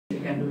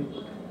can do it.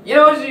 You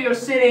know, so you're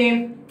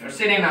sitting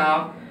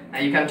now,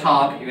 and you can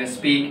talk, you can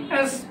speak,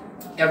 as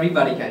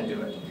everybody can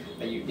do it.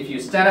 But if you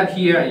stand up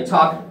here and you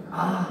talk,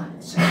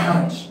 it's a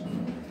challenge.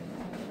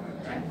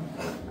 Right?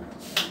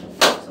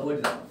 So we'll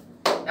do that.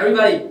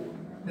 Everybody in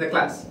the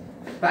class.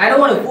 But I don't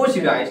want to force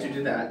you guys to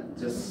do that.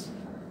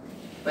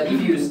 But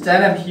if you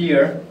stand up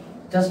here,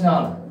 just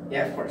nod.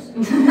 Yeah, of course.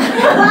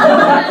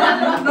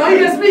 Now you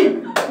can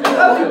speak.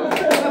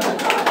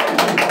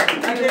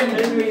 I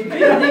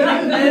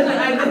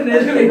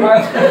didn't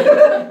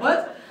What?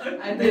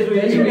 I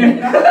didn't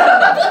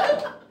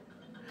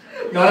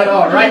Not at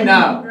all, right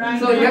now.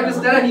 So you have to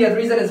stand up here. The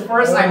reason is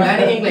first, I'm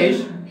learning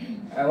English.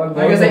 I want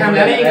Like I say, I'm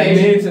learning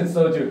English. Meat and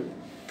soju.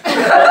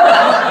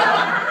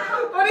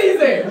 What do you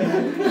say?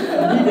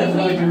 Meat and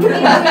soju.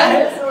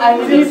 I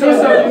need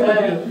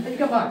Soju.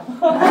 Come on.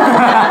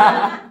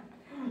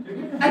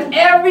 At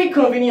every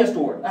convenience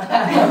store.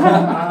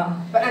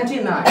 But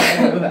until now, I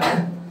don't do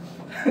that.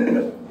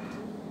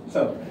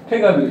 So.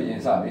 팽가도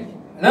인사하네.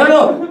 No.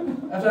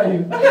 After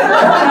you.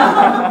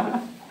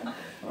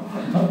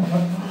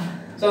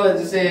 So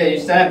just say you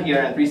stand up here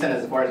and 3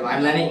 sentences. For example,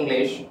 I'm learning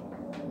English,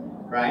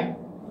 right?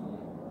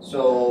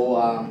 So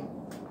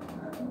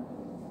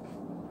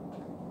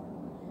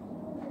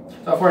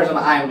for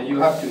example, you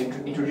have to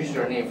introduce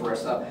your name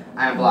first.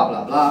 I'm blah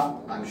blah blah.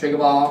 I'm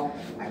Sugayball.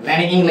 I'm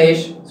learning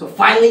English. So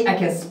finally, I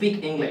can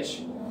speak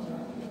English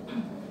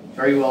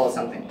very well or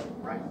something,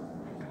 right?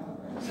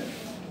 So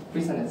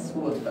 3 sentences.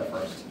 Who will do that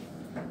first?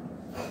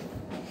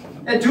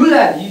 Do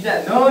that. Use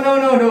that. No.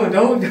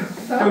 Don't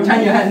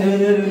turn your hand. No.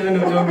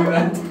 Don't do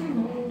that.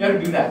 You have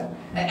to do that.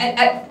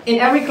 In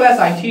every class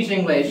I teach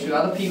English to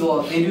other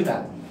people, they do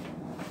that.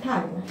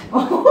 Yeah,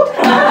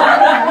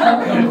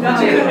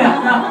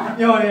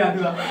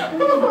 do that.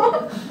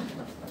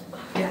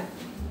 Yeah.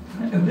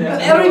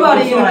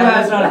 Everybody in the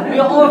class, we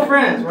are all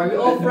friends, right? We're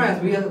all friends.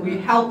 We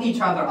help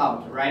each other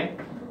out, right?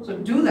 So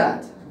do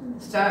that.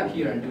 Stand up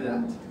here and do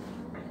that.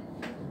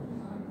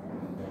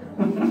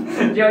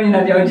 教你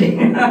的交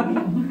警。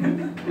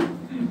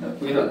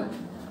不会的。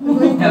不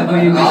会。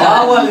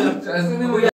好，我。